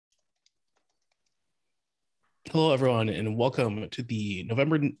Hello, everyone, and welcome to the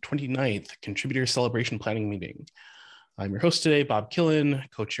November 29th Contributor Celebration Planning Meeting. I'm your host today, Bob Killen,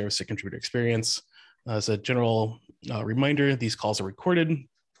 co-chair of SIG Contributor Experience. As a general reminder, these calls are recorded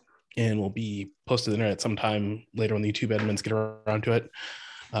and will be posted to the internet sometime later when the YouTube admins get around to it,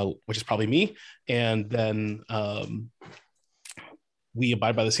 which is probably me. And then we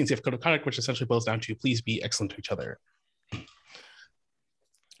abide by the CNCF Code of Conduct, which essentially boils down to please be excellent to each other.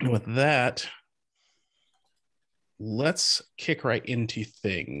 And with that, let's kick right into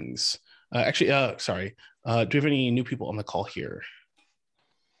things. Sorry. Do we have any new people on the call here?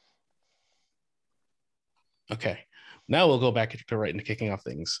 Okay, now we'll go back right into kicking off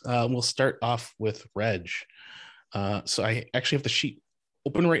things. We'll start off with Reg. So I actually have the sheet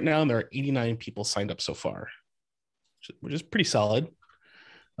open right now, and there are 89 people signed up so far, which is pretty solid.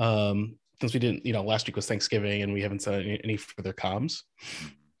 Since we didn't, last week was Thanksgiving, and we haven't sent any further comms.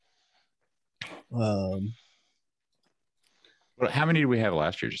 How many did we have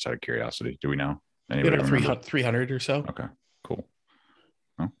last year, just out of curiosity? Do we know? Anybody about 300 or so. Okay, cool.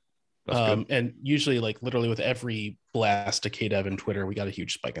 Well, that's good. And usually, literally with every blast to KDev and Twitter, we got a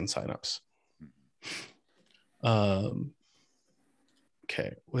huge spike in signups.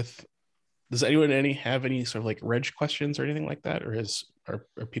 Okay, does anyone have any sort of Reg questions or anything like that? Or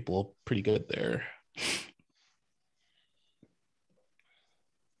are people pretty good there?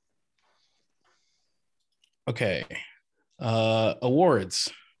 Okay.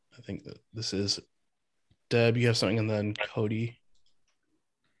 Awards. I think that this is Deb. You have something, and then Cody.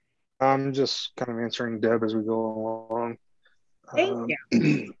 I'm just kind of answering Deb as we go along. Thank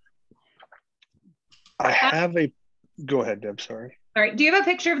you. I have go ahead, Deb. Sorry. All right. Do you have a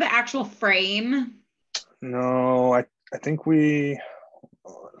picture of the actual frame? No, I think we.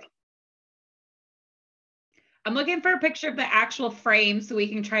 I'm looking for a picture of the actual frame so we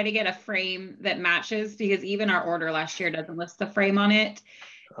can try to get a frame that matches, because even our order last year doesn't list the frame on it.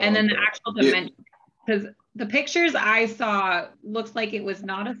 And then the actual dimension, because the pictures I saw looks like it was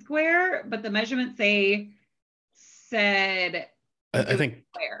not a square, but the measurements said I think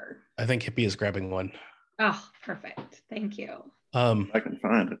square. I think Hippie is grabbing one. Oh, perfect. Thank you. I can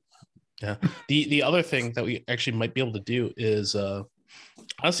find it. Yeah. The other thing that we actually might be able to do is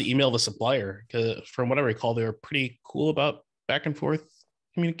honestly email the supplier, because from what I recall, they were pretty cool about back and forth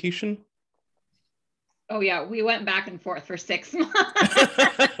communication. Oh yeah, we went back and forth for 6 months.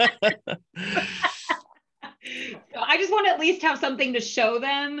 So I just want to at least have something to show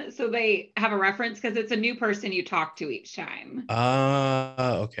them so they have a reference, because it's a new person you talk to each time.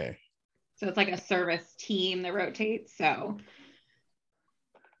 Okay. So it's like a service team that rotates. So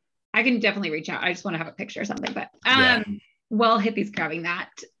I can definitely reach out. I just want to have a picture or something, but Yeah. Well, Hippie's grabbing that.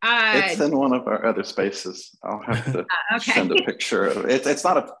 It's in one of our other spaces. I'll have to send a picture of it. It's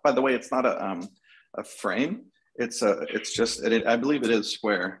not by the way, it's not a frame. It's just, I believe it is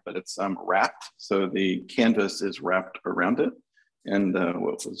square, but it's wrapped. So the canvas is wrapped around it, and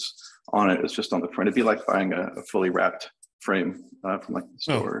what was on it is just on the front. It'd be like buying a fully wrapped frame from the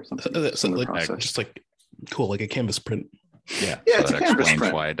store or something. Just cool, like a canvas print. Yeah, so it's that a canvas explains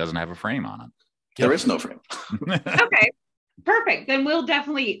print. Why it doesn't have a frame on it. There is no frame. Okay. Perfect. Then we'll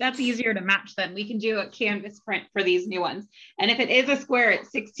definitely, that's easier to match then. We can do a canvas print for these new ones. And if it is a square,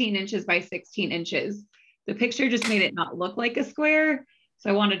 it's 16 inches by 16 inches. The picture just made it not look like a square.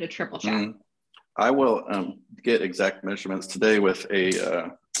 So I wanted to triple check. I will get exact measurements today with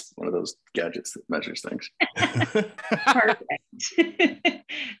one of those gadgets that measures things. Perfect.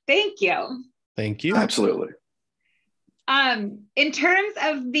 Thank you. Thank you. Absolutely. In terms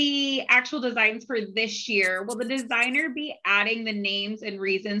of the actual designs for this year, will the designer be adding the names and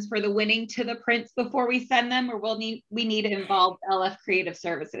reasons for the winning to the prints before we send them, or will we need to involve LF Creative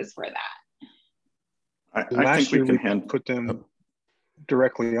Services for that? I think we can put them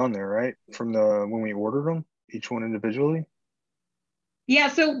directly on there, right? From when we ordered them, each one individually.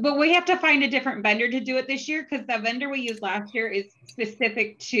 Yeah, but we have to find a different vendor to do it this year, because the vendor we used last year is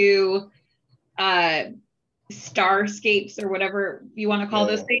specific to starscapes or whatever you want to call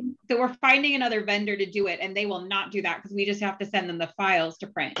those things. So we're finding another vendor to do it, and they will not do that because we just have to send them the files to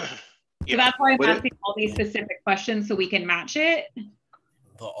print. So that's why I'm asking all these specific questions so we can match it.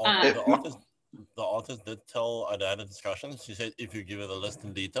 The artist did tell at the discussion, she said if you give her the list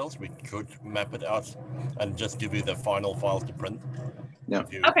and details, we could map it out and just give you the final files to print. Yeah.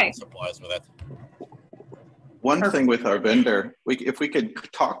 Okay. Supply us with that. One thing with our vendor, if we could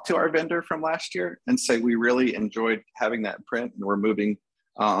talk to our vendor from last year and say we really enjoyed having that print and we're moving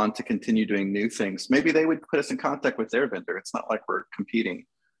on to continue doing new things, maybe they would put us in contact with their vendor. It's not like we're competing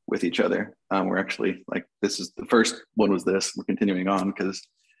with each other. We're actually like, this is the first one was this, we're continuing on, because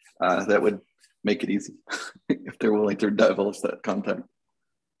that would make it easy if they're willing to divulge that contact.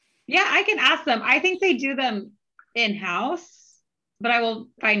 Yeah, I can ask them. I think they do them in-house, but I will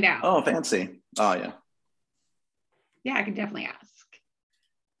find out. Oh, fancy. Oh, yeah. Yeah, I can definitely ask.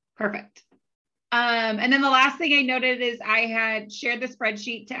 Perfect. And then the last thing I noted is I had shared the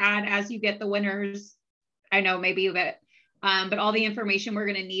spreadsheet to add as you get the winners. I know maybe you get, but all the information we're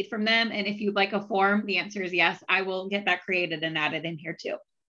going to need from them. And if you'd like a form, the answer is yes. I will get that created and added in here too.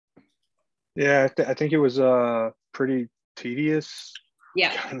 Yeah, I think it was pretty tedious.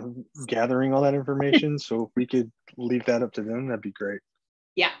 Yeah, kind of gathering all that information. So if we could leave that up to them, that'd be great.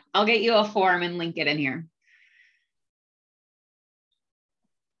 Yeah, I'll get you a form and link it in here.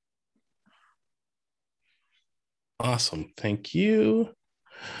 Awesome. Thank you.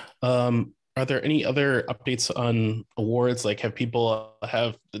 Are there any other updates on awards? Like, have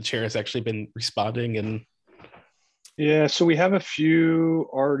the chairs actually been responding? And yeah, so we have a few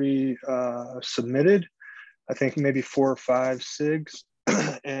already submitted. I think maybe 4 or 5 SIGs.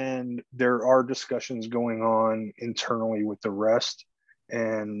 And there are discussions going on internally with the rest.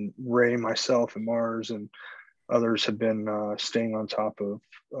 And Ray, myself, and Mars and others have been staying on top of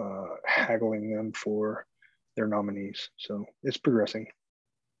haggling them for their nominees. So it's progressing.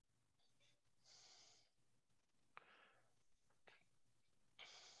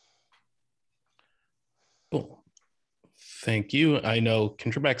 cool. Thank you. I know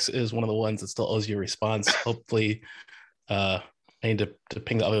ContribEx is one of the ones that still owes you a response. Hopefully, I need to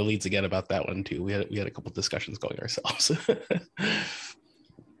ping the other leads again about that one too. We had a couple discussions going ourselves.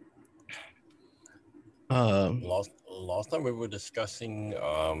 Last time we were discussing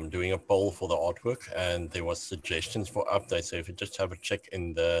doing a poll for the artwork, and there was suggestions for updates. So if you just have a check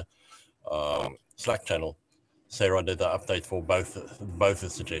in the Slack channel, Sarah did the update for both the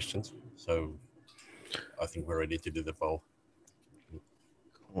suggestions. So I think we're ready to do the poll.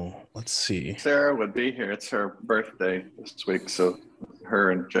 Cool. Let's see. Sarah would be here. It's her birthday this week, so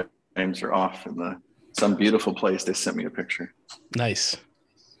her and James are off in some beautiful place. They sent me a picture. Nice.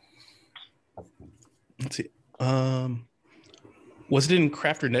 Let's see. Was it in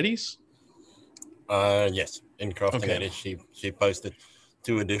Crafter Netties? Yes, in Crafter Netties, she posted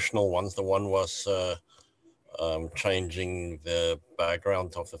 2 additional ones. The one was changing the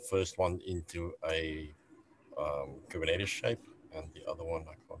background of the first one into a Kubernetes shape, and the other one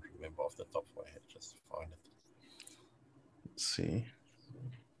I can't remember off the top of my head. Just find it. Let's see.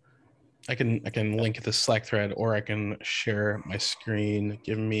 I can link the Slack thread, or I can share my screen.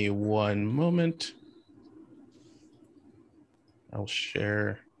 Give me one moment. I'll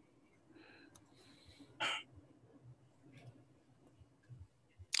share.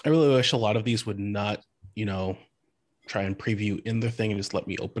 I really wish a lot of these would not, try and preview in their thing and just let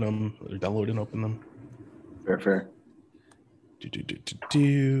me open them or download and open them. Fair. She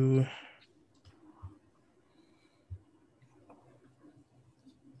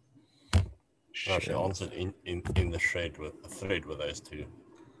answered in the thread with those 2.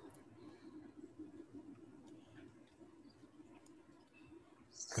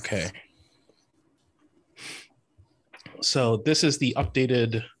 Okay. So this is the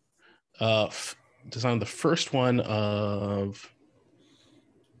updated design. The first one of,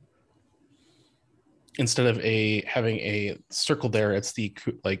 instead of having a circle there, it's the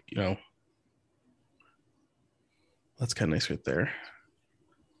that's kind of nice right there.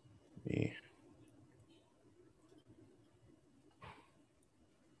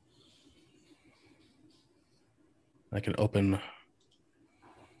 I can open.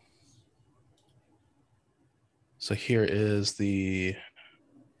 So here is the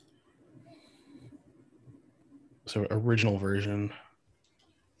original version.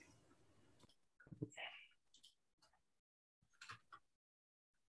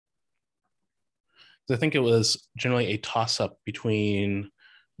 I think it was generally a toss-up between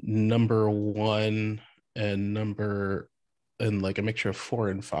number 1 and like a mixture of 4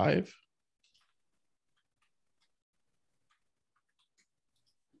 and 5.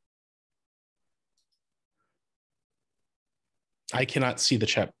 I cannot see the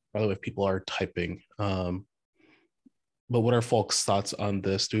chat, by the way, if people are typing. But what are folks' thoughts on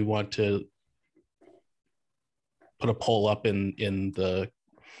this? Do we want to put a poll up in the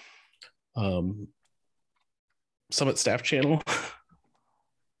Summit staff channel?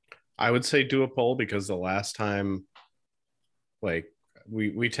 I would say do a poll, because the last time,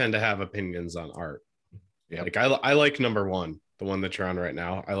 we tend to have opinions on art. Yeah, I like number 1, the one that you're on right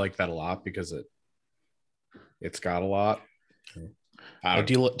now. I like that a lot because it's got a lot.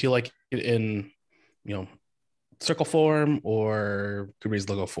 Do you like it in circle form or Kubernetes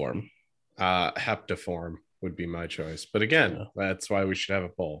logo form? Hepta form would be my choice, but again, that's why we should have a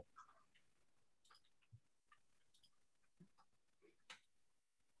poll.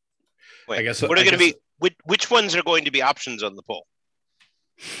 Wait, I guess what are going to be? Which ones are going to be options on the poll?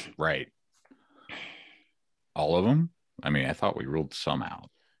 Right. All of them? I mean, I thought we ruled some out.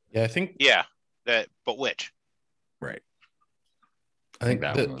 Yeah, I think. Yeah, but which? Right. I think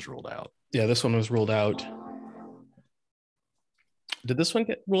that one was ruled out. Yeah, this one was ruled out. Did this one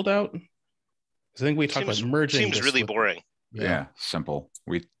get ruled out? I think we talked about merging. Seems really boring. Yeah, simple.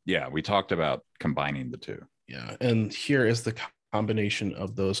 We talked about combining the two. Yeah, and here is the combination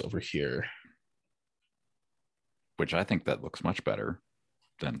of those over here. Which I think that looks much better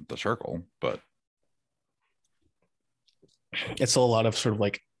than the circle, but it's still a lot of sort of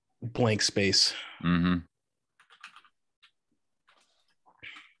like blank space. Mm-hmm.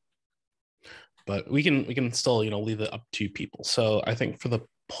 But we can still, leave it up to people. So I think for the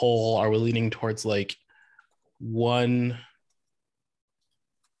poll, are we leaning towards like 1,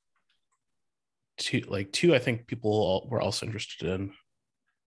 2, like 2? I think people were also interested in.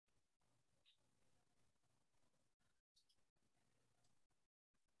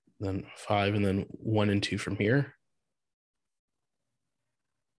 Then 5, and then 1 and 2 from here.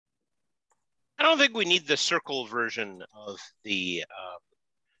 I don't think we need the circle version of the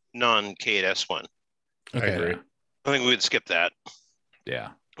non-KS one. Okay. I agree. I think we would skip that.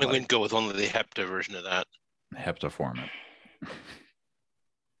 Yeah. I think we'd go with only the hepta version of that. Heptaform it.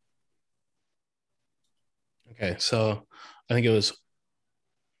 Okay, so I think it was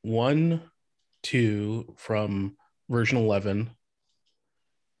 1, 2 from version 11,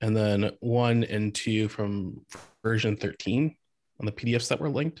 and then 1 and 2 from version 13 on the PDFs that were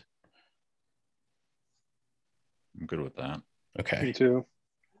linked. I'm good with that. Okay. Me too.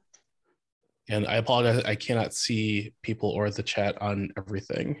 And I apologize, I cannot see people or the chat on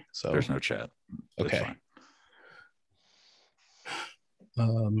everything. So there's no chat. That's okay.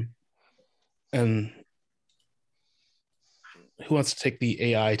 fine. And who wants to take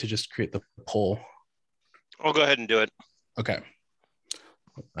the AI to just create the poll? I'll go ahead and do it. Okay.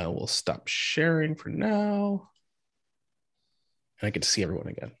 I will stop sharing for now. And I get to see everyone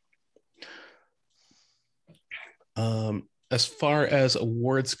again. As far as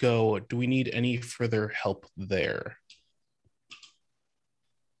awards go, do we need any further help there?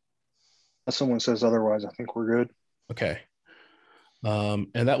 If someone says otherwise, I think we're good. Okay. And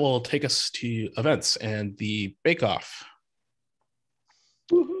that will take us to events and the Bake Off.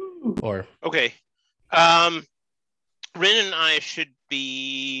 Or okay. Rin and I should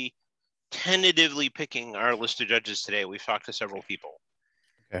be tentatively picking our list of judges today. We've talked to several people.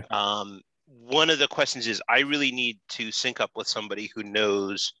 Okay. One of the questions is I really need to sync up with somebody who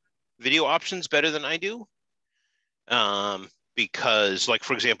knows video options better than I do. Because, like,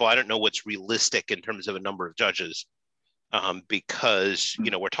 for example, I don't know what's realistic in terms of a number of judges. Because,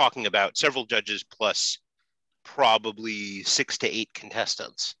 we're talking about several judges plus probably 6 to 8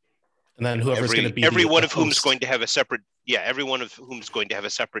 contestants. And then whoever's going to be every one of whom's going to have a separate, every one of whom's going to have a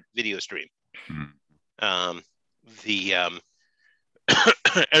separate video stream.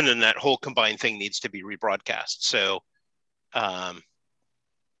 And then that whole combined thing needs to be rebroadcast. So, and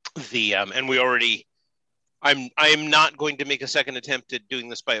we already, I am not going to make a second attempt at doing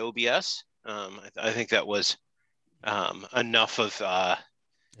this by OBS. I think that was enough of a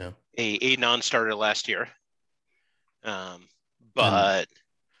non-starter last year. But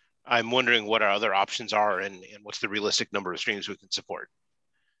I'm wondering what our other options are and what's the realistic number of streams we can support.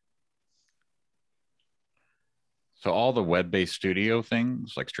 So all the web-based studio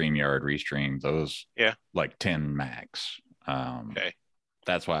things like StreamYard, Restream, those, like 10 max. Okay.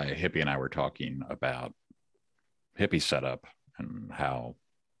 That's why Hippie and I were talking about Hippie setup and how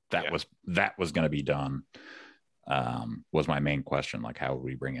that was going to be done. Was my main question, like how would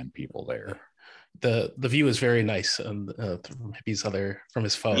we bring in people there? The view is very nice from Hippie's from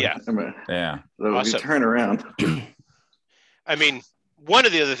his phone. Yeah. Awesome. You turn around. I mean, one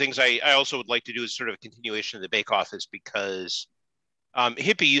of the other things I also would like to do is sort of a continuation of the bake-off is because,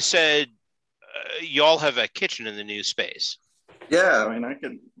 Hippie, you said y'all have a kitchen in the new space. Yeah, I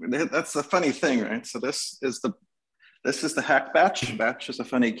mean, that's the funny thing, right? So this is the hack batch. Batch is a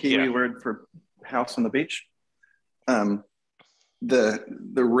funny Kiwi word for house on the beach. The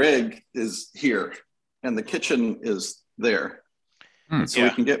rig is here and the kitchen is there. So we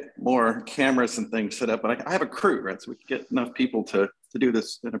can get more cameras and things set up. But I have a crew, right? So we can get enough people to do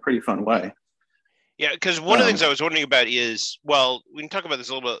this in a pretty fun way. Yeah, because one of the things I was wondering about is, well, we can talk about this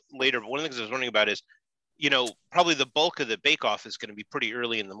a little bit later, but one of the things I was wondering about is, probably the bulk of the bake-off is going to be pretty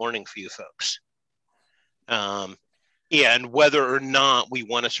early in the morning for you folks. And whether or not we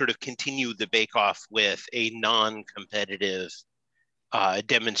want to sort of continue the bake-off with a non-competitive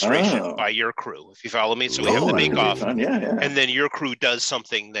demonstration by your crew, if you follow me. So we have the bake-off, yeah. and then your crew does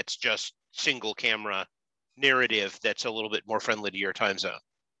something that's just single camera narrative that's a little bit more friendly to your time zone.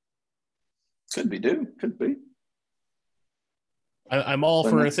 Could be. I'm all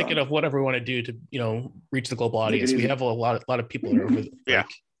for thinking of whatever we want to do to, reach the global audience. We have a lot of people that are yeah.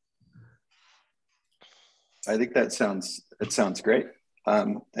 I think it sounds great.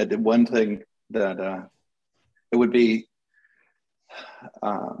 I did one thing that it would be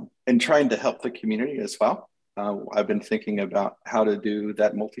in trying to help the community as well. I've been thinking about how to do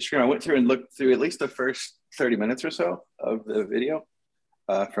that multi-stream. I went through and looked through at least the first 30 minutes or so of the video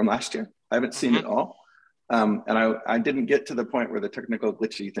from last year. I haven't seen it all. And I didn't get to the point where the technical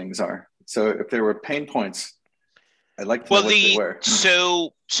glitchy things are. So if there were pain points, I'd like to know what they were.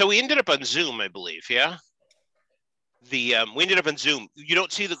 So we ended up on Zoom, I believe, yeah? We ended up on Zoom. You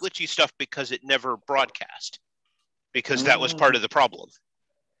don't see the glitchy stuff because it never broadcast, because that was part of the problem.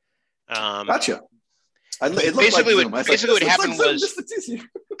 Gotcha. Basically what happened was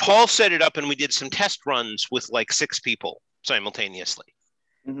Paul set it up and we did some test runs with like 6 people simultaneously.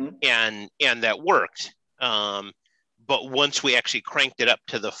 And that worked. But once we actually cranked it up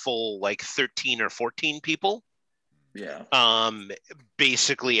to the full like 13 or 14 people,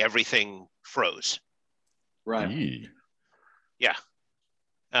 basically everything froze. Right. Yeah.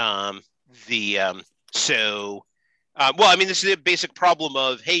 Well, I mean, this is a basic problem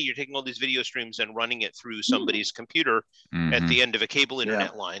of, hey, you're taking all these video streams and running it through somebody's computer at the end of a cable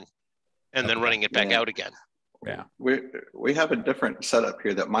internet line, and then running it back out again. Yeah, we have a different setup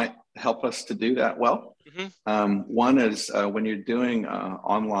here that might help us to do that well. One is when you're doing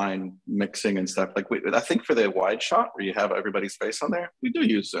online mixing and stuff, like I think for the wide shot where you have everybody's face on there, we do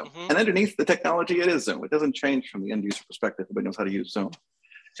use Zoom. And underneath the technology, it is Zoom. It doesn't change from the end user perspective. Everybody knows how to use Zoom.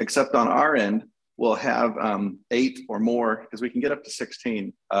 Except on our end, we'll have 8 or more, because we can get up to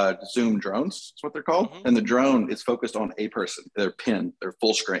 16 Zoom drones, is what they're called. And the drone is focused on a person, their pin, their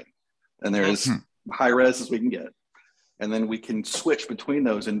full screen. And there is high res as we can get. And then we can switch between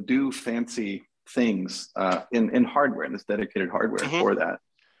those and do fancy things in hardware, and this dedicated hardware for that.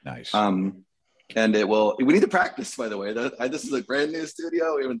 Nice. And it will, we need to practice, by the way. This is a brand new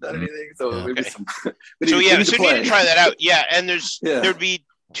studio. We haven't done anything. So maybe some, we need to try that out. Yeah. And there'd be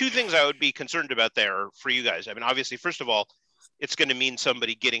 2 things I would be concerned about there for you guys. I mean, obviously, first of all, it's going to mean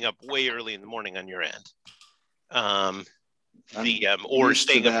somebody getting up way early in the morning on your end. Or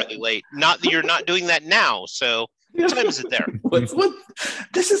staying up really late. Not that you're not doing that now. So what time is it there?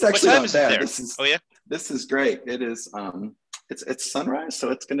 This is actually not bad. This is great. It is it's sunrise, so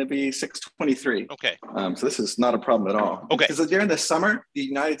it's going to be 6:23. Okay. So this is not a problem at all. Okay. Because during the summer, the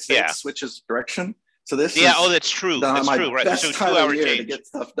United States switches direction. So this is that's true. That's true. Right. So 2 hour change to get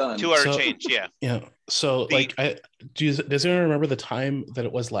stuff done. 2 hour change. Yeah. Yeah. So does anyone remember the time that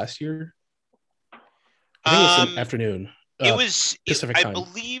it was last year? I think it was in afternoon. It was Pacific time.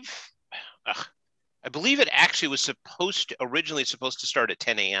 I believe it actually was originally supposed to start at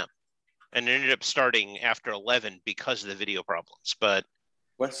 10 a.m. and it ended up starting after 11 because of the video problems. But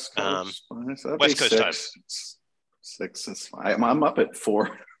West Coast, West Coast time. 6 is fine. I'm up at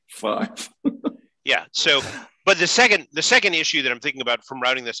 4, 5. Yeah. So, but the second issue that I'm thinking about from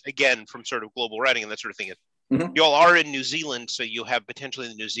routing this again from sort of global routing and that sort of thing is y'all are in New Zealand, so you have potentially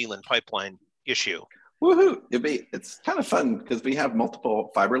the New Zealand pipeline issue. Woohoo! It's kind of fun because we have multiple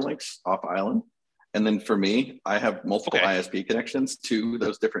fiber links off island, and then for me, I have multiple ISP connections to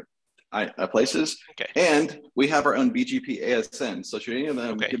those different places. And we have our own BGP ASN. So should any of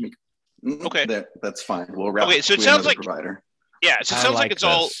them give me? That's fine. We'll route so it sounds like provider. Yeah, so it sounds like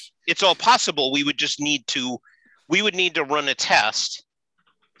it's all possible. We would need to run a test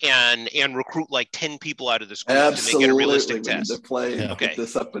and recruit like 10 people out of this group to make it a realistic test. To play and get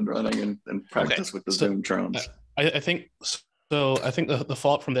this up and running and practice with the Zoom drones. I think so. I think the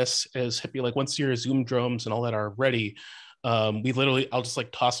fault from this is Hippie, like once your Zoom drones and all that are ready, I'll just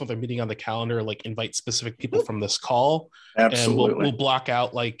like toss them with a meeting on the calendar, like invite specific people from this call. Absolutely. And we'll block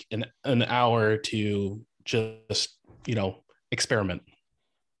out like an hour to just, experiment.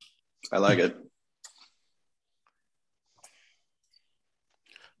 I like it.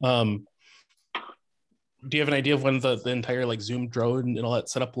 Do you have an idea of when the entire like Zoom drone and all that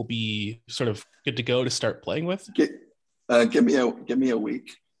setup will be sort of good to go to start playing with? Give me a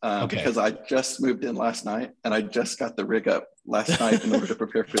week because I just moved in last night and I just got the rig up last night in order to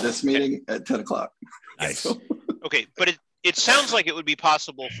prepare for this meeting at 10 o'clock. Nice. Okay, but it sounds like it would be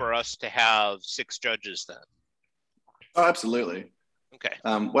possible for us to have 6 judges then. Oh, absolutely. Okay.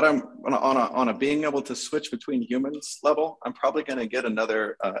 What I'm on a being able to switch between humans level, I'm probably going to get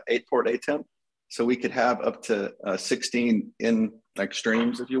another 8-port ATEM, so we could have up to 16 in like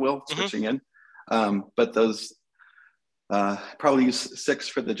streams, if you will, switching in. But those probably use 6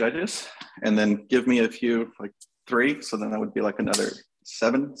 for the judges, and then give me a few, like 3. So then that would be like another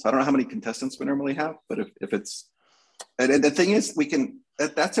 7. So I don't know how many contestants we normally have, but if it's, and the thing is, we can,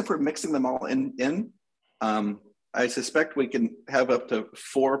 that's if we're mixing them all in. I suspect we can have up to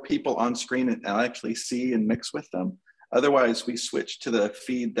 4 people on screen and actually see and mix with them. Otherwise, we switch to the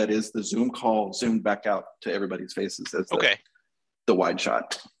feed that is the Zoom call zoomed back out to everybody's faces as the wide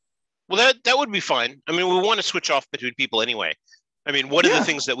shot. Well, that would be fine. I mean, we want to switch off between people anyway. I mean, one of the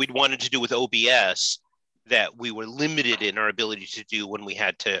things that we'd wanted to do with OBS that we were limited in our ability to do when we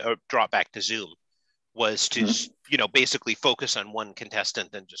had to drop back to Zoom was to, you know, basically focus on one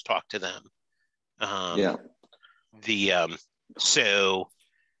contestant and just talk to them. So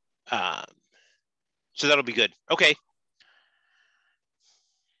that'll be good. Okay.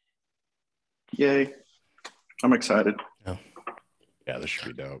 Yay. I'm excited. Yeah, this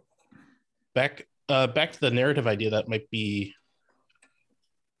should be dope. Back to the narrative idea, that might be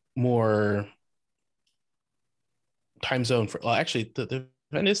more time zone for, well, actually the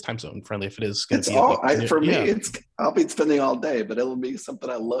event is time zone friendly if it is going to be for me, I'll be spending all day, but it'll be something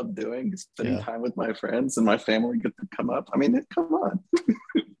I love doing, spending time with my friends and my family get to come up. I mean, come on.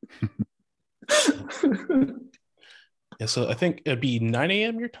 Yeah, so I think it'd be 9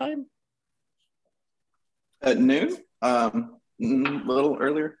 a.m. your time? At noon? A little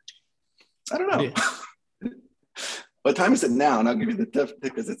earlier. I don't know. Yeah. What time is it now? And I'll give you the tip,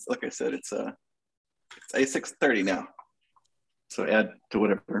 because it's, like I said, it's 6:30 now. So add to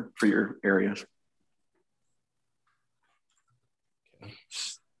whatever for your areas. Okay.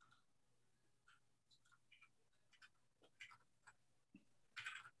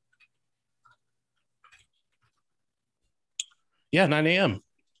 Yeah, 9 a.m.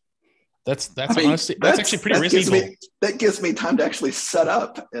 That's honestly, that's actually pretty reasonable. That gives me time to actually set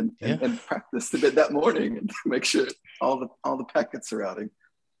up and practice a bit that morning and make sure all the packets are routing.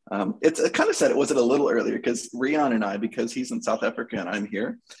 It's kind of sad it wasn't a little earlier, because Rion and I, because he's in South Africa and I'm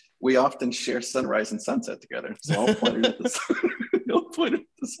here, we often share sunrise and sunset together. So I'll point at the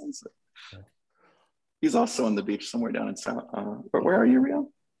sunset. He's also on the beach somewhere down in South. Where are you,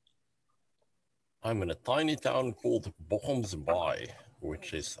 Rion? I'm in a tiny town called Bochum's Bay,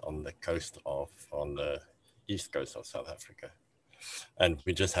 which is on the east coast of South Africa. And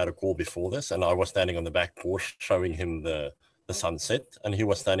we just had a call before this, and I was standing on the back porch showing him the sunset, and he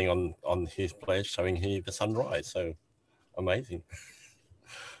was standing on his place showing him the sunrise. So amazing.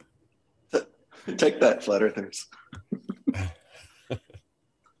 Take that, flat earthers.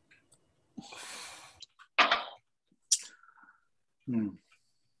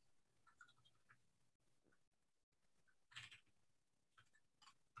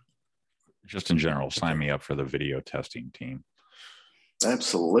 Just in general, sign me up for the video testing team.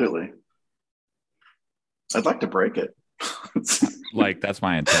 Absolutely. I'd like to break it. Like, that's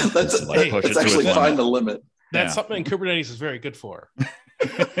my intent. Let's actually find the limit. That's something Kubernetes is very good for.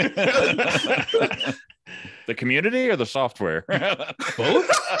 The community or the software? Both?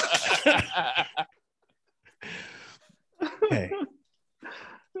 Okay.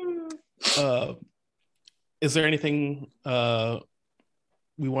 Is there anything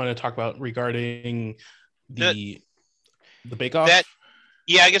we want to talk about regarding the bake-off?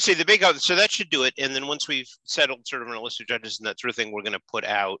 Yeah, I guess say the bake-off. So that should do it. And then once we've settled sort of on a list of judges and that sort of thing, we're going to put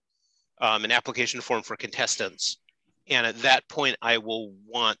out an application form for contestants. And at that point, I will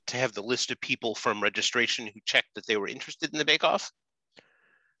want to have the list of people from registration who checked that they were interested in the bake-off.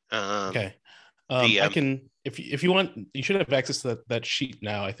 Okay. I can, if you want, you should have access to that sheet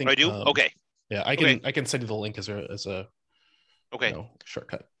now. I think I do. Okay. Yeah, I can send you the link as a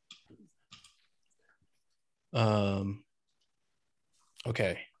shortcut.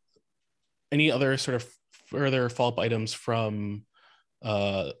 Okay. Any other sort of further follow-up items from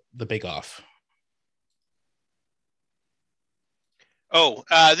the bake-off?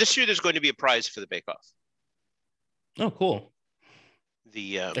 This year there's going to be a prize for the bake-off. Oh, cool.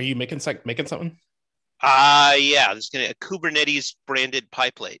 Are you making something? Yeah, there's gonna a Kubernetes branded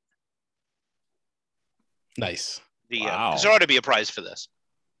pie plate. Nice. Wow. There ought to be a prize for this.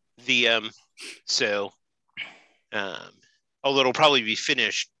 Although it'll probably be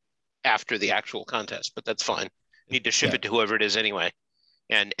finished after the actual contest, but that's fine. Need to ship it to whoever it is anyway.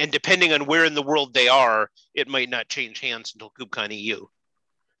 And depending on where in the world they are, it might not change hands until KubeCon EU.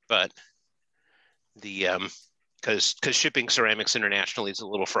 But because shipping ceramics internationally is a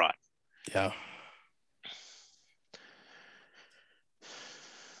little fraught. Yeah.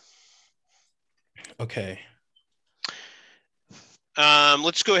 Okay.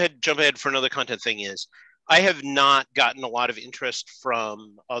 Let's go ahead, jump ahead for another content thing is, I have not gotten a lot of interest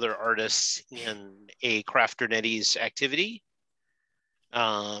from other artists in a Crafternettes activity.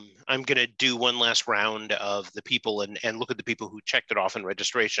 I'm going to do one last round of the people and look at the people who checked it off in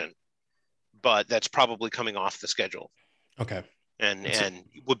registration, but that's probably coming off the schedule. Okay. And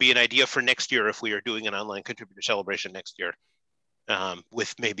would be an idea for next year if we are doing an online contributor celebration next year,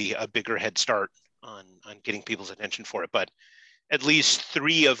 with maybe a bigger head start on getting people's attention for it. But at least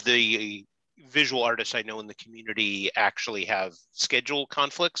 3 of the visual artists I know in the community actually have schedule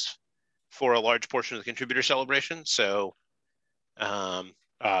conflicts for a large portion of the contributor celebration. So,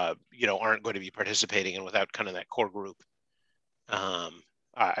 you know, aren't going to be participating, and without kind of that core group,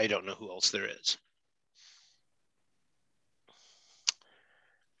 I don't know who else there is.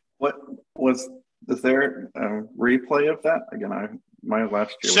 What is there a replay of that again? My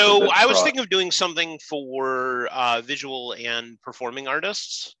last year. So I was thinking of doing something for visual and performing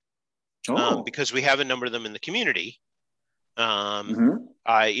artists, because we have a number of them in the community,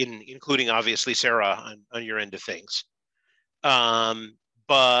 including obviously Sarah on your end of things.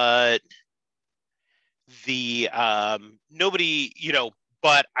 But the nobody, you know,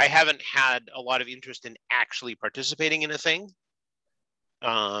 but I haven't had a lot of interest in actually participating in a thing.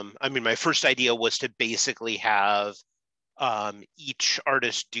 I mean, my first idea was to basically have each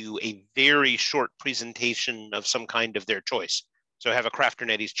artist do a very short presentation of some kind of their choice. So have a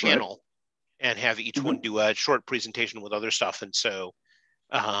Crafternettes channel, and have each one do a short presentation with other stuff. And so,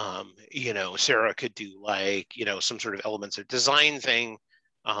 you know, Sarah could do like, you know, some sort of elements of design thing.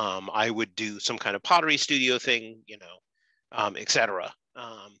 I would do some kind of pottery studio thing, you know, etc.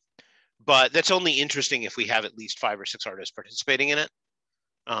 But that's only interesting if we have at least 5 or 6 artists participating in it.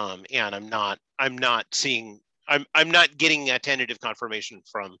 And I'm not getting a tentative confirmation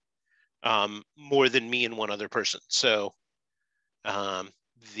from more than me and one other person. So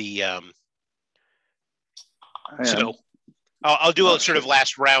so I'll do a sort of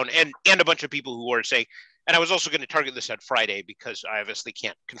last round, and a bunch of people who are saying, and I was also going to target this at Friday because I obviously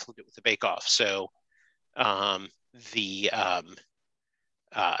can't conflict it with the Bake Off. So I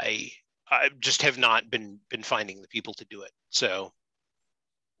just have not been finding the people to do it. So.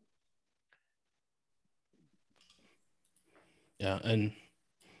 Yeah, and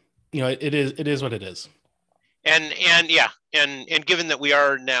you know, it is what it is. And yeah, and given that we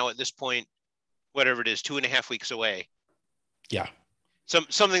are now at this point, whatever it is, 2.5 weeks away. Yeah.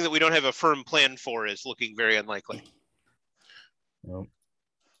 Something that we don't have a firm plan for is looking very unlikely. Well,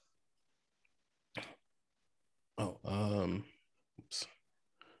 oops.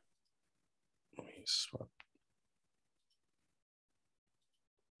 Let me swap.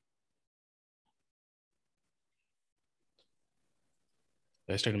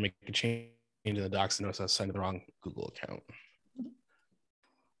 I started to make a change in the docs and noticed I was signed to the wrong Google account.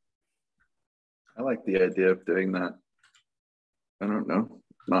 I like the idea of doing that. I don't know,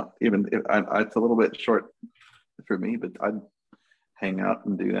 not even if it's a little bit short for me, but I'd hang out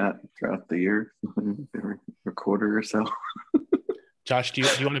and do that throughout the year, every quarter or so. Josh, do you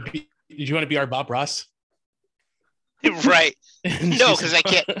want to be our Bob Ross? Right. No, because I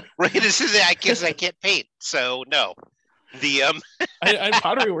can't. Right. This is because I can't paint. So no. The and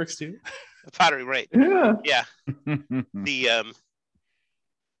pottery works too. Pottery, right? Yeah. Yeah. The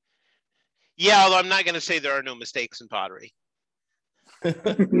yeah. Although I'm not going to say there are no mistakes in pottery.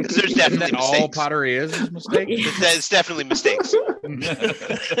 Because there's definitely mistakes. All pottery is mistakes. There's definitely mistakes.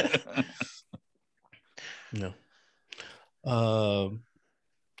 No.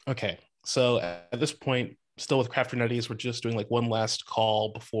 Okay. So at this point, still with Crafternettes, we're just doing like one last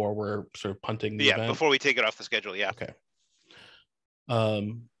call before we're sort of punting the event. Before we take it off the schedule. Yeah. Okay.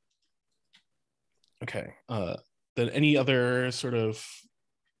 Okay. Then any other sort of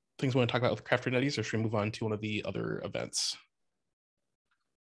things we want to talk about with Crafternettes, or should we move on to one of the other events?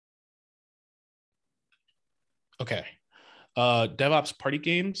 Okay. DevOps party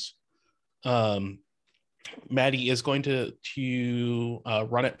games. Maddie is going to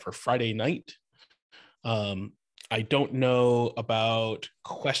run it for Friday night. I don't know about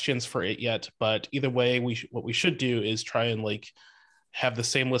questions for it yet, but either way, what we should do is try and like have the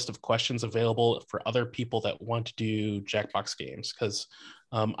same list of questions available for other people that want to do Jackbox games. Because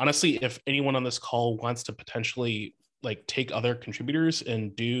honestly, if anyone on this call wants to potentially like take other contributors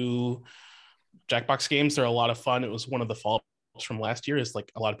and do Jackbox games, they're a lot of fun. It was one of the faults from last year, is like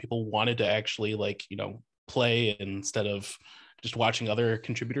a lot of people wanted to actually like, you know, play instead of just watching other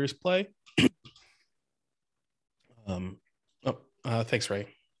contributors play. Thanks, Ray.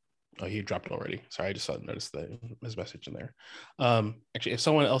 Oh, he dropped it already. Sorry, I just noticed his message in there. Actually, if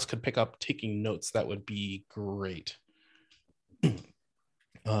someone else could pick up taking notes, that would be great.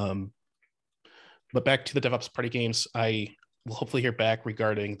 But back to the DevOps party games, I will hopefully hear back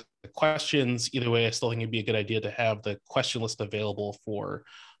regarding the questions. Either way, I still think it'd be a good idea to have the question list available for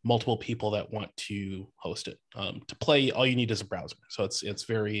multiple people that want to host it. To play, all you need is a browser, so it's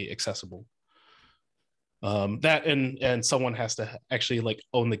very accessible. That and someone has to actually like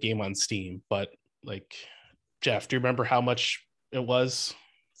own the game on Steam. But like, Jeff, do you remember how much it was?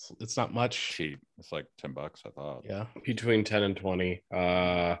 It's not much. Cheap. It's like $10, I thought. Yeah, between 10 and 20.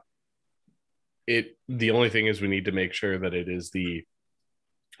 The only thing is we need to make sure that it is the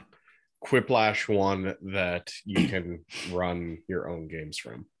Quiplash one that you can run your own games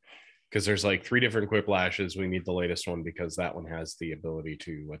from, because there's like 3 different Quiplashes. We need the latest one because that one has the ability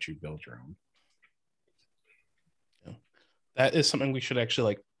to let you build your own. Yeah. That is something we should actually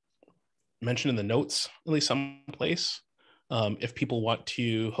like mention in the notes, at least someplace. If people want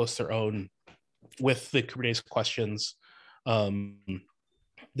to host their own with the Kubernetes questions,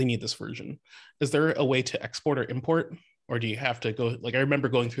 they need this version. Is there a way to export or import, or do you have to go, like, I remember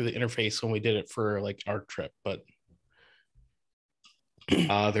going through the interface when we did it for like our trip, but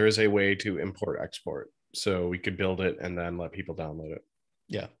there is a way to import export, so we could build it and then let people download it.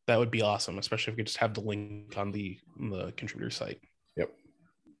 Yeah, that would be awesome, especially if we could just have the link on the contributor site.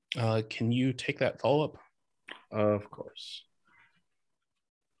 Yep. Can you take that follow-up? Of course.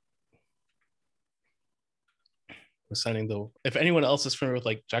 Assigning though, if anyone else is familiar with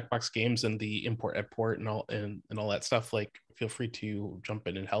like Jackbox Games and the import export and all that stuff, like feel free to jump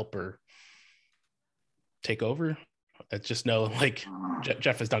in and help or take over. I just know like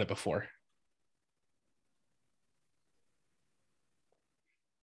Jeff has done it before.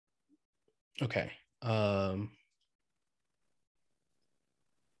 Okay.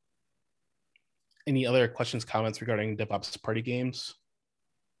 Any other questions, comments regarding DevOps party games?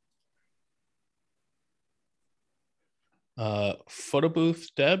 Photo booth,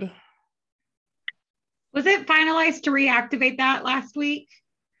 Deb? Was it finalized to reactivate that last week?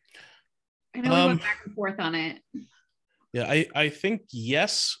 I know we went back and forth on it. Yeah, I think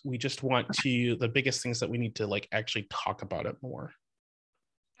yes. We just want to, the biggest things that we need to like actually talk about it more.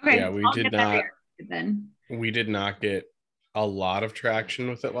 Okay. Yeah, we did not get a lot of traction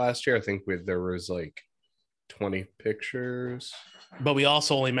with it last year. I think there was like 20 pictures. But we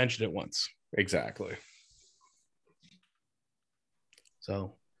also only mentioned it once. Exactly.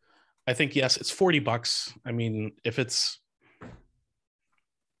 So I think, yes, it's $40. I mean, if it's,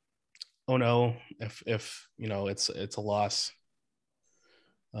 oh no, if you know, it's a loss,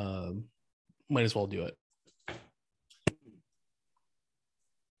 might as well do it.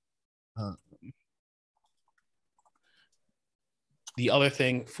 The other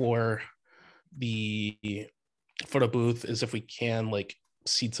thing for the photo booth is if we can like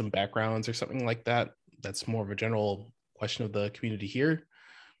seed some backgrounds or something like that. That's more of a general question of the community here.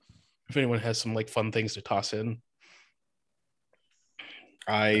 If anyone has some like fun things to toss in.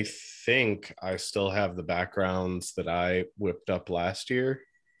 I think I still have the backgrounds that I whipped up last year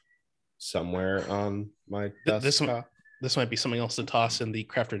somewhere on my desktop. This might be something else to toss in the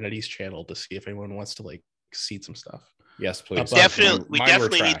Crafter Netties channel to see if anyone wants to like seed some stuff. Yes, please. Definitely, we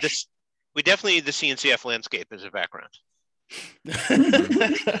definitely need this. We definitely need the CNCF landscape as a background.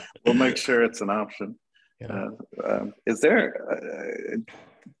 We'll make sure it's an option. Yeah. Is there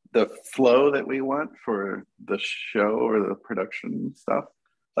the flow that we want for the show or the production stuff,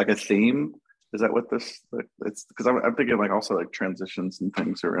 like a theme? Is that what this? It's because I'm thinking like also like transitions and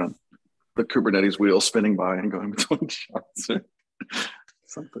things around the Kubernetes wheel spinning by and going between shots or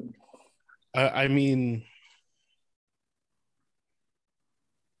something. I mean,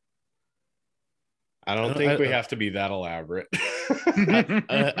 I don't think we have to be that elaborate.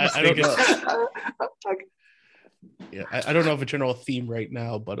 I don't know. Yeah, I don't know of a general theme right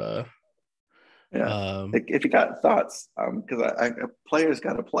now, but yeah. If you got thoughts, because I players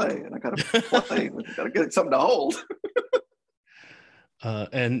got to play, and I got to play. Got to get something to hold.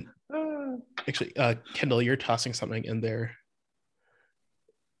 And actually, Kendall, you're tossing something in there.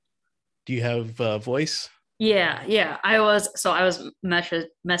 Do you have voice? Yeah. I was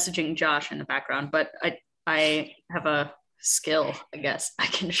messaging Josh in the background, but I have a skill, I guess, I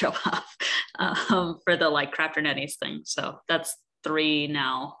can show off for the like Crafter Netties thing. So that's 3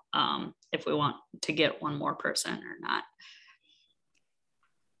 now. If we want to get one more person or not.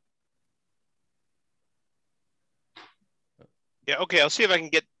 Yeah, okay. I'll see if I can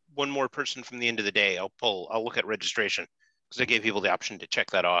get one more person from the end of the day. I'll look at registration because I gave people the option to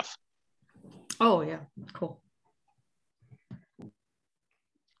check that off. Oh yeah, cool.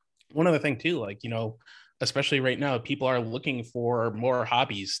 One other thing too, like, you know, especially right now, people are looking for more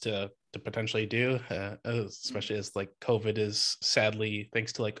hobbies to to potentially do, especially as like COVID is sadly,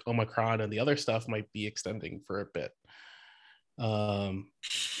 thanks to like Omicron and the other stuff, might be extending for a bit. No.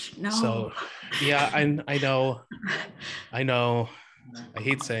 So yeah, I know, I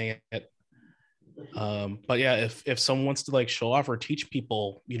hate saying it. But yeah, if someone wants to like show off or teach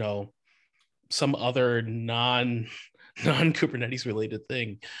people, you know, some other non Kubernetes related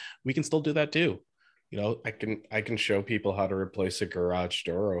thing, we can still do that too. You know, I can show people how to replace a garage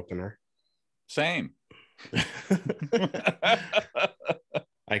door opener. Same.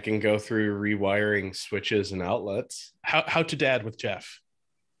 I can go through rewiring switches and outlets. How to dad with Jeff.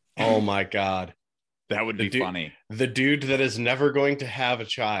 Oh my God. That would be funny. The dude that is never going to have a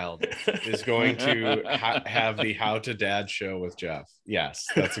child is going to have the How to Dad show with Jeff. Yes,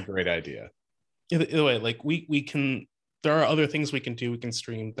 that's a great idea. Either way, like we can, there are other things we can do. We can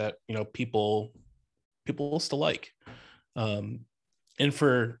stream that, you know, people will still like. And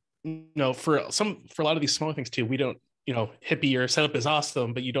for, you know, for a lot of these smaller things too, we don't, you know, hippie, your setup is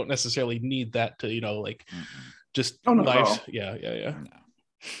awesome, but you don't necessarily need that to, you know, like just live. Yeah. No.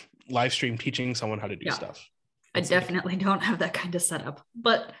 Live stream teaching someone how to do stuff. I definitely don't have that kind of setup,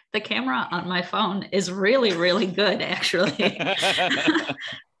 but the camera on my phone is really, really good, actually.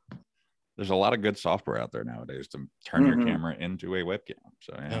 There's a lot of good software out there nowadays to turn your camera into a webcam.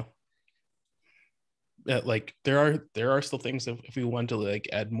 So yeah, like there are still things if we want to like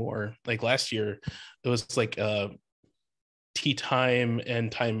add more. Like last year, it was like tea time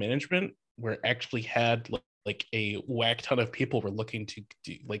and time management, where actually had like a whack ton of people were looking to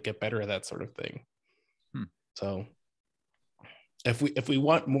like get better at that sort of thing. So if we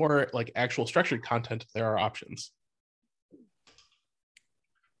want more like actual structured content, there are options.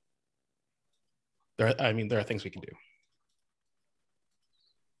 There are things we can do.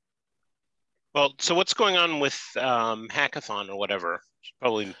 Well, so what's going on with hackathon or whatever?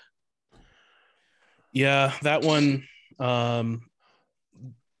 Probably. Yeah, that one.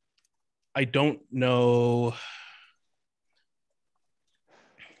 I don't know.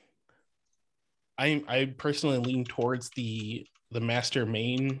 I personally lean towards the master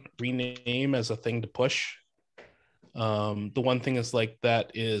main rename as a thing to push. The one thing is like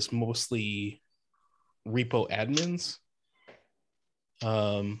that is mostly repo admins.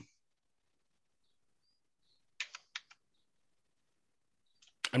 I'm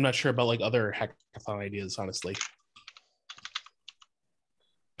not sure about like other hackathon ideas, honestly.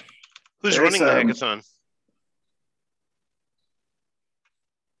 Who's running the hackathon?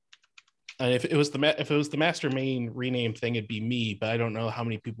 And if it was the master main rename thing, it'd be me, but I don't know how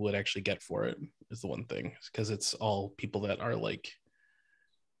many people would actually get for it. Is the one thing, because it's all people that are like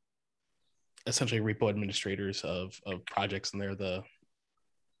essentially repo administrators of projects, and they're the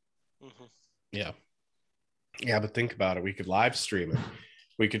yeah. But think about it. We could live stream it.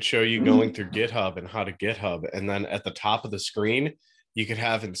 We could show you going through GitHub and how to GitHub, and then at the top of the screen, you could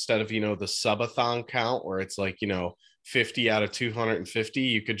have, instead of, you know, the subathon count where it's like, you know, 50 out of 250,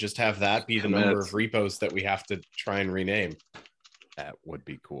 you could just have that be the number of repos that we have to try and rename. That would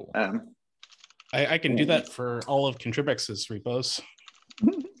be cool. I can do that for all of ContribEx's repos.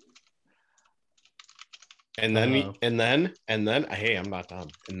 And then hey, I'm not done.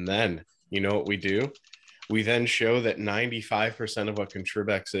 And then you know what we do? We then show that 95% of what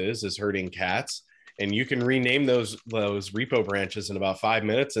ContribEx is herding cats. And you can rename those repo branches in about 5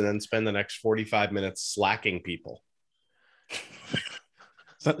 minutes, and then spend the next 45 minutes slacking people.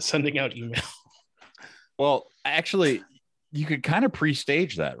 Sending out email. Well, actually, you could kind of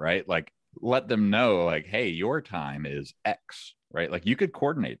pre-stage that, right? Like let them know, like, hey, your time is X, right? Like you could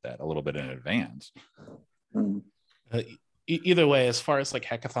coordinate that a little bit in advance. Either way, as far as like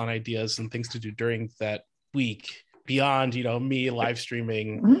hackathon ideas and things to do during that week, beyond, you know, me live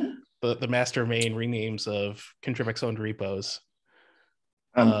streaming the master main renames of ContribEx owned repos.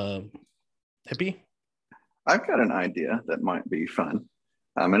 Hippie? I've got an idea that might be fun.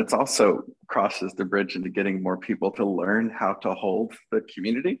 And it's also crosses the bridge into getting more people to learn how to hold the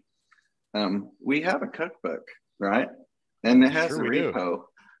community. We have a cookbook, right? And it has a repo.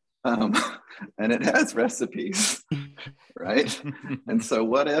 And it has recipes, right? And so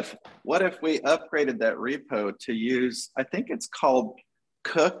what if we upgraded that repo to use, I think it's called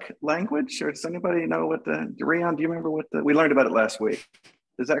Cook language, or does anybody know what Rion, do you remember we learned about it last week?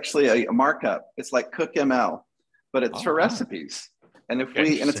 There's actually a markup. It's like Cook ML, but it's for recipes. And and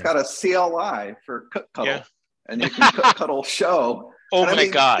it's got a CLI for Cook Cuddle, and you can Cook Cuddle show. Oh my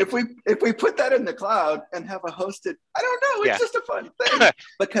God! If we put that in the cloud and have a hosted, I don't know. It's just a fun thing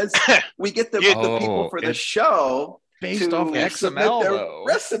because we get the people for the show, based off to submit XML their though.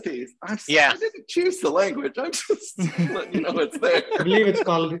 recipes. I didn't choose the language. I'm just letting you know it's there. I believe it's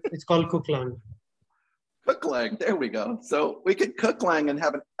called Cooklang. Cooklang, there we go. So we could Cooklang and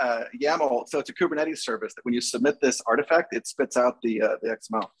have a YAML. So it's a Kubernetes service that when you submit this artifact, it spits out the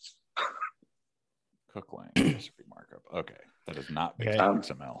XML. Cooklang recipe markup. Okay, that is not based on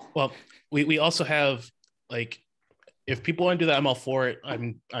XML. Well, we also have, like, if people want to do the ML for it,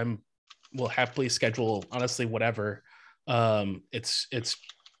 we'll happily schedule, honestly, whatever. It's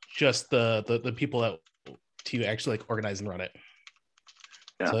just the people that to actually like organize and run it.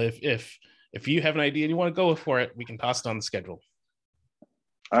 Yeah. So if you have an idea and you want to go for it, we can toss it on the schedule.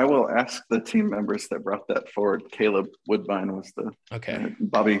 I will ask the team members that brought that forward. Caleb Woodbine was the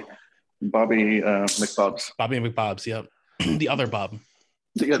Bobby McBobs. Bobby McBobs, yep. The other Bob.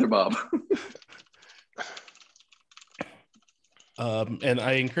 The other Bob. And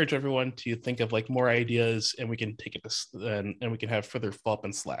I encourage everyone to think of like more ideas, and we can take it and we can have further follow-up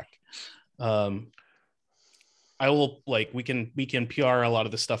in Slack. I will we can PR a lot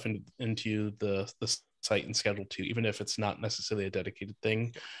of the stuff into the site and schedule too, even if it's not necessarily a dedicated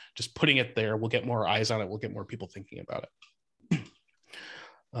thing. Just putting it there, we'll get more eyes on it. We'll get more people thinking about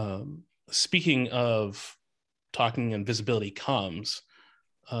it. Speaking of talking and visibility comms,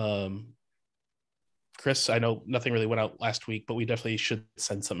 Chris, I know nothing really went out last week, but we definitely should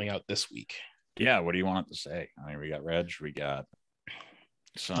send something out this week. Yeah, what do you want it to say? I mean, we got Reg, we got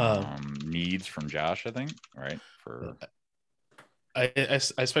some needs from Josh, I think, right? For I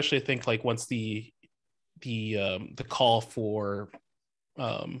especially think like once the call for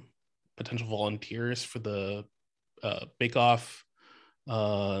potential volunteers for the bake off,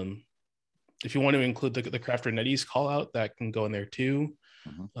 if you want to include the Crafter Netties call out, that can go in there too.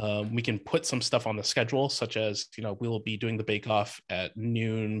 Mm-hmm. We can put some stuff on the schedule, such as, we'll be doing the bake off at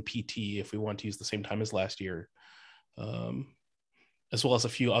noon PT if we want to use the same time as last year, as well as a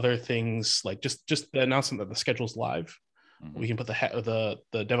few other things like just the announcement that the schedule's live. Mm-hmm. We can put the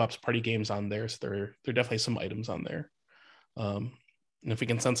DevOps party games on there, so there are definitely some items on there. And if we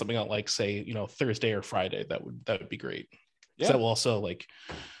can send something out like, say, Thursday or Friday, that would be great. Yeah. That will also,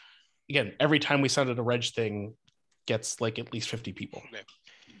 again, every time we send it a reg thing, gets at least 50 people.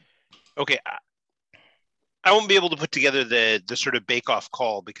 Okay. I won't be able to put together the sort of bake-off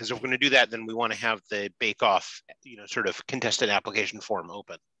call, because if we're going to do that, then we want to have the bake-off, sort of contested application form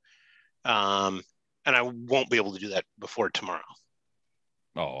open. And I won't be able to do that before tomorrow.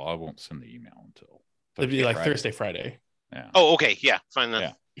 Oh, I won't send the email until it'd be like Thursday, Friday. Yeah. Oh, okay. Yeah. Fine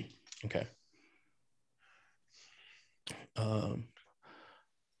then. Yeah. Okay.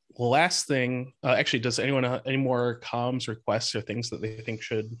 Last thing, actually, does anyone have any more comms requests or things that they think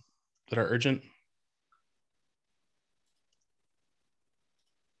that are urgent?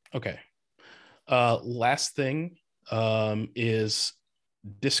 Okay. Last thing is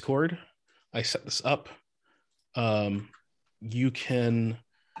Discord. I set this up. I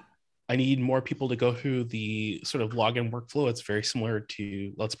need more people to go through the sort of login workflow. It's very similar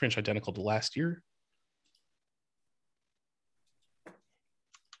to, let's pretty much identical to last year.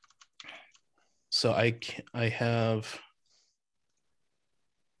 So I have,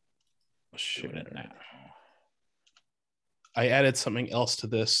 doing it now. I added something else to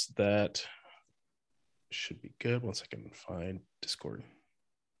this that should be good. One second, find Discord.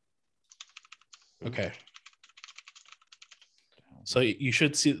 Okay. So you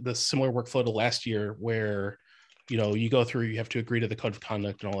should see the similar workflow to last year where, you go through, you have to agree to the code of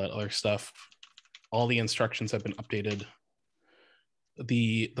conduct and all that other stuff. All the instructions have been updated.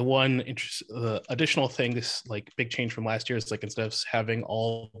 The additional thing, this big change from last year is instead of having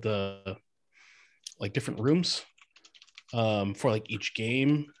all the different rooms for each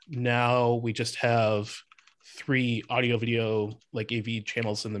game, now we just have 3 audio video AV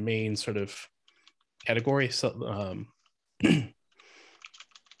channels in the main sort of category. So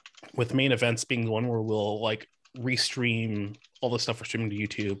with main events being the one where we'll restream all the stuff we're streaming to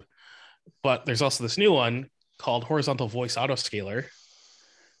YouTube, but there's also this new one called horizontal voice autoscaler,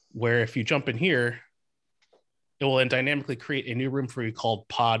 where if you jump in here, it will then dynamically create a new room for you called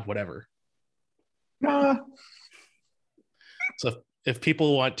pod whatever. So if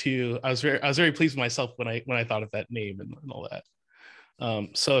people want to, I was very pleased with myself when I thought of that name and all that.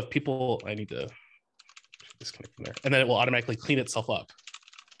 So if people, I need to disconnect from there, and then it will automatically clean itself up.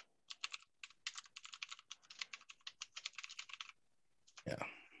 Yeah.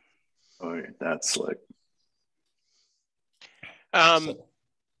 Oh, that's slick. I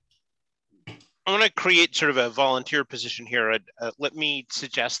want to create sort of a volunteer position here. Let me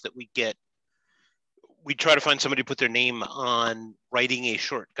suggest that we try to find somebody to put their name on writing a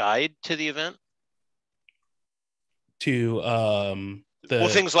short guide to the event. to well,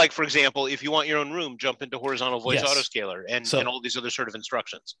 things like, for example, if you want your own room, jump into horizontal voice Yes. autoscaler and all these other sort of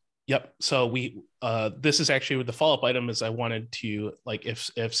instructions. Yep. So we this is actually the follow-up item is I wanted to, like,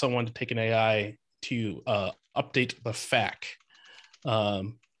 if someone to take an AI to update the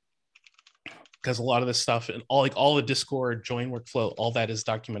FAQ, because a lot of this stuff and all the Discord join workflow, all that is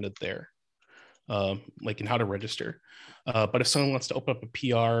documented there, like in how to register. But if someone wants to open up a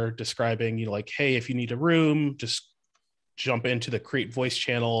PR describing, you know, like, hey, if you need a room, just jump into the create voice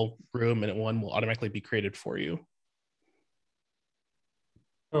channel room and one will automatically be created for you.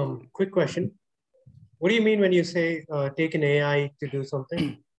 Quick question. What do you mean when you say take an AI to do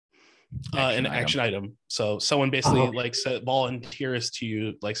something? An action item. So someone basically like volunteers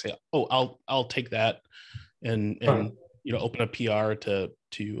to like say, oh, I'll take that and you know, open a PR to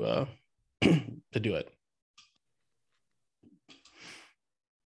to do it.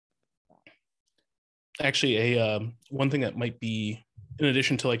 Actually, one thing that might be in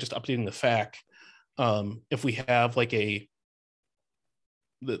addition to like just updating the FAQ, if we have like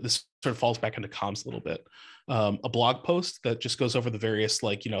this sort of falls back into comms a little bit, a blog post that just goes over the various,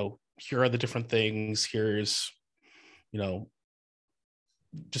 like, you know, here are the different things, here's, you know,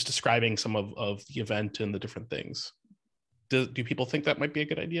 just describing some of the event and the different things. Do people think that might be a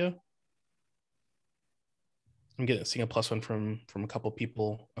good idea? I'm seeing a +1 from a couple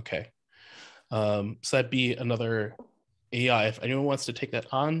people. Okay. So that'd be another AI if anyone wants to take that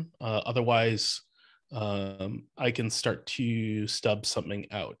on. Otherwise, I can start to stub something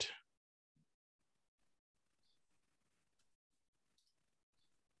out.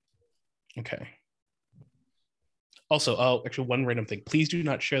 Okay. Also, actually, one random thing. Please do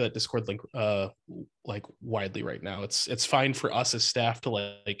not share that Discord link like widely right now. It's fine for us as staff to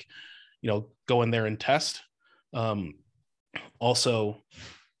like, you know, go in there and test. Also,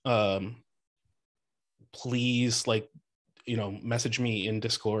 please, like, you know, message me in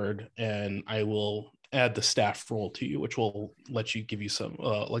Discord and I will add the staff role to you, which will let you give you some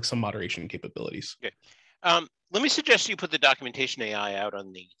like some moderation capabilities. Okay. Let me suggest you put the documentation AI out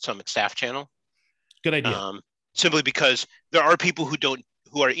on the Summit staff channel. Good idea. Simply because there are people who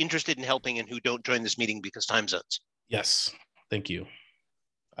are interested in helping and who don't join this meeting because time zones. Yes, thank you.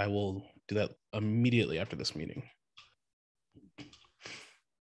 I will do that immediately after this meeting.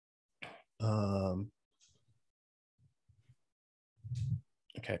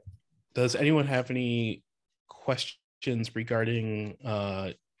 Okay. Does anyone have any questions regarding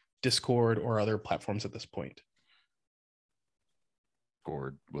Discord or other platforms at this point?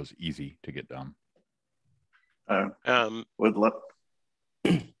 Discord was easy to get done. Would love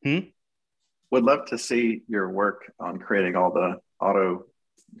to see your work on creating all the auto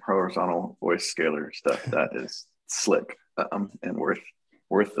horizontal voice scaler stuff. That is slick and worth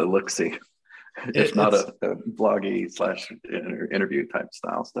the look-see. If not a bloggy / interview type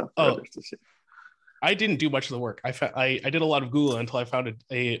style stuff for others to see. I didn't do much of the work. I did a lot of Google until I found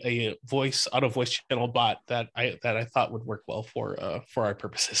a auto voice channel bot that I thought would work well for our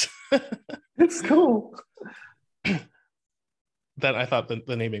purposes. It's cool. That I thought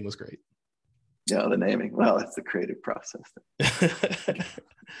the naming was great. Yeah, the naming. Well, it's the creative process.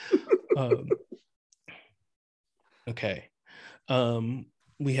 Okay.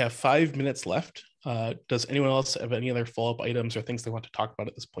 We have 5 minutes left. Does anyone else have any other follow-up items or things they want to talk about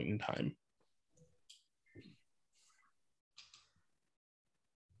at this point in time?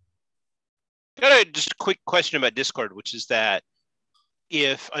 Got just a quick question about Discord, which is that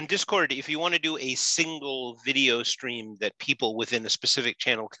if on Discord, if you want to do a single video stream that people within a specific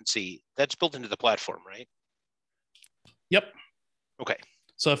channel can see, that's built into the platform, right? Yep. Okay.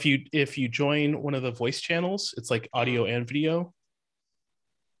 So if you join one of the voice channels, it's like audio and video.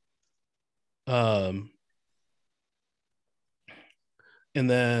 And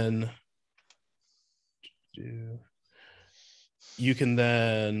then you can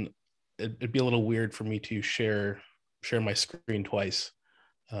then it'd be a little weird for me to share my screen twice.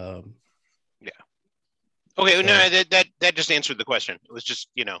 Yeah. Okay. So, no, that just answered the question. It was just,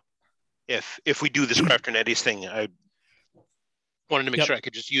 you know, if we do this Crafternettes thing, I wanted to make sure I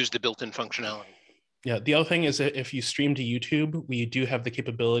could just use the built-in functionality. Yeah. The other thing is that if you stream to YouTube, we do have the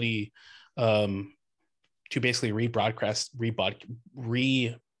capability to basically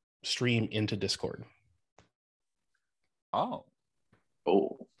re-stream into Discord. Oh,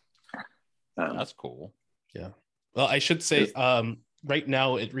 that's cool. Yeah. Well, I should say right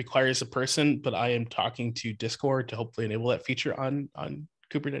now it requires a person, but I am talking to Discord to hopefully enable that feature on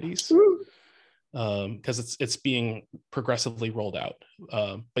Kubernetes because it's being progressively rolled out.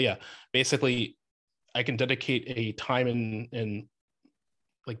 But yeah, basically I can dedicate a time and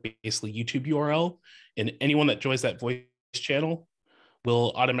like basically YouTube URL, and anyone that joins that voice channel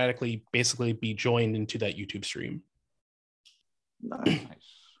will automatically basically be joined into that YouTube stream. Nice.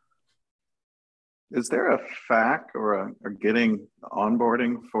 Is there a FAQ or getting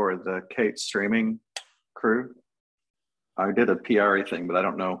onboarding for the Kate streaming crew? I did a PR thing, but I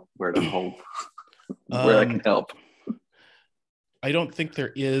don't know where to hold, where I can help. I don't think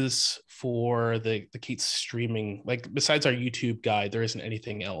there is for the Kate streaming, like besides our YouTube guide, there isn't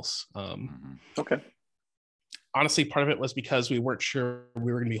anything else. Okay. Honestly, part of it was because we weren't sure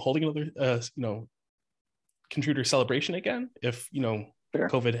we were going to be holding another, contributor celebration again. If, Fair.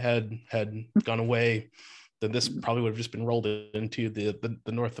 COVID had gone away, then this probably would have just been rolled into the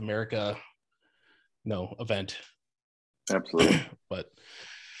North America, event. Absolutely. But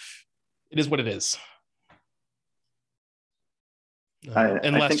it is what it is.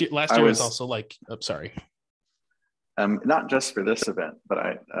 And last year was also like, sorry. Not just for this event, but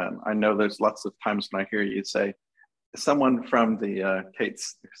I know there's lots of times when I hear you say, someone from the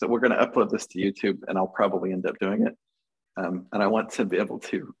Kate's, so we're going to upload this to YouTube, and I'll probably end up doing it. And I want to be able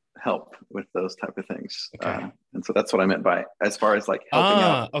to help with those type of things. Okay. And so that's what I meant by, as far as like helping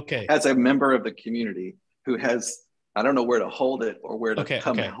out as a member of the community who has, I don't know where to hold it or where to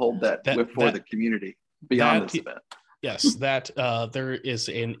come and hold that for the community beyond this event. Yes, that there is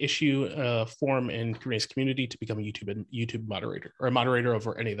an issue form in Kubernetes community to become a YouTube moderator or a moderator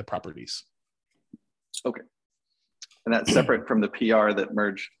over any of the properties. Okay. And that's separate from the PR that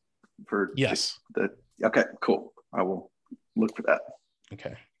merged for okay, cool. I will look for that.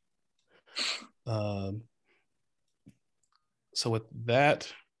 Okay. So with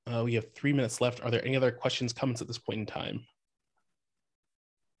that, we have 3 minutes left. Are there any other questions, comments at this point in time?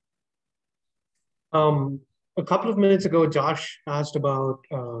 A couple of minutes ago, Josh asked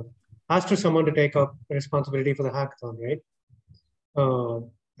for someone to take up responsibility for the hackathon, right?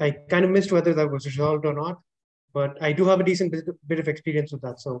 I kind of missed whether that was resolved or not, but I do have a decent bit of experience with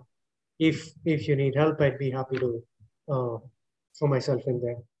that. So if you need help, I'd be happy to throw myself in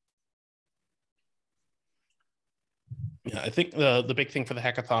there. Yeah, I think the big thing for the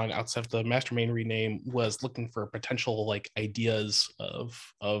hackathon outside of the mastermind rename was looking for potential like ideas of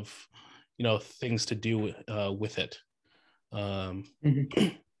things to do with it. Because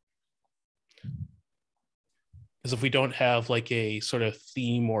if we don't have like a sort of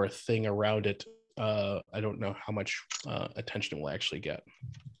theme or a thing around it, I don't know how much attention it will actually get.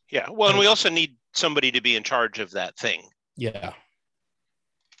 Yeah, well, and we also need somebody to be in charge of that thing. Yeah.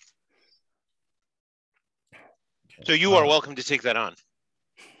 So you are welcome to take that on.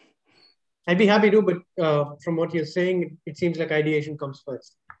 I'd be happy to, but from what you're saying, it seems like ideation comes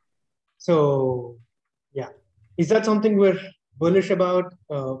first. So, yeah. Is that something we're bullish about?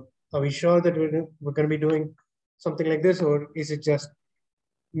 Are we sure that we're going to be doing something like this, or is it just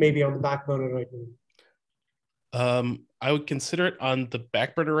maybe on the back burner right now? I would consider it on the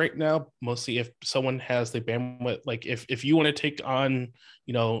back burner right now, mostly if someone has the bandwidth. Like if you want to take on,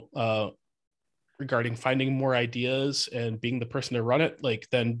 regarding finding more ideas and being the person to run it, like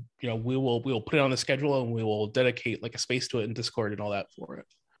then we will put it on the schedule and we will dedicate like a space to it in Discord and all that for it.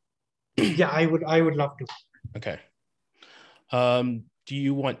 Yeah, I would love to. Okay. Do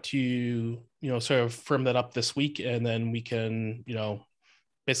you want to sort of firm that up this week, and then we can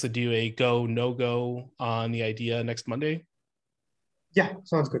basically do a go no go on the idea next Monday? Yeah,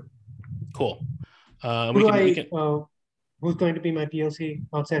 sounds good. Cool. Who's going to be my POC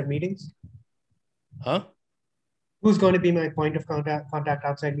outside meetings? Huh? Who's going to be my point of contact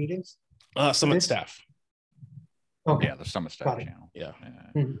outside meetings? Summit staff. Okay. Yeah, the Summit staff channel. Yeah.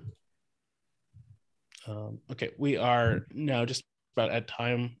 Okay, we are now just about at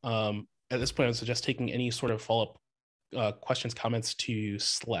time. At this point, I would suggest taking any sort of follow-up questions, comments to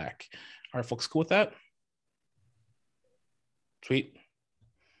Slack. Are folks cool with that? Sweet.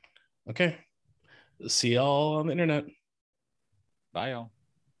 Okay. See y'all on the internet. Bye, y'all.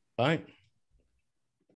 Bye.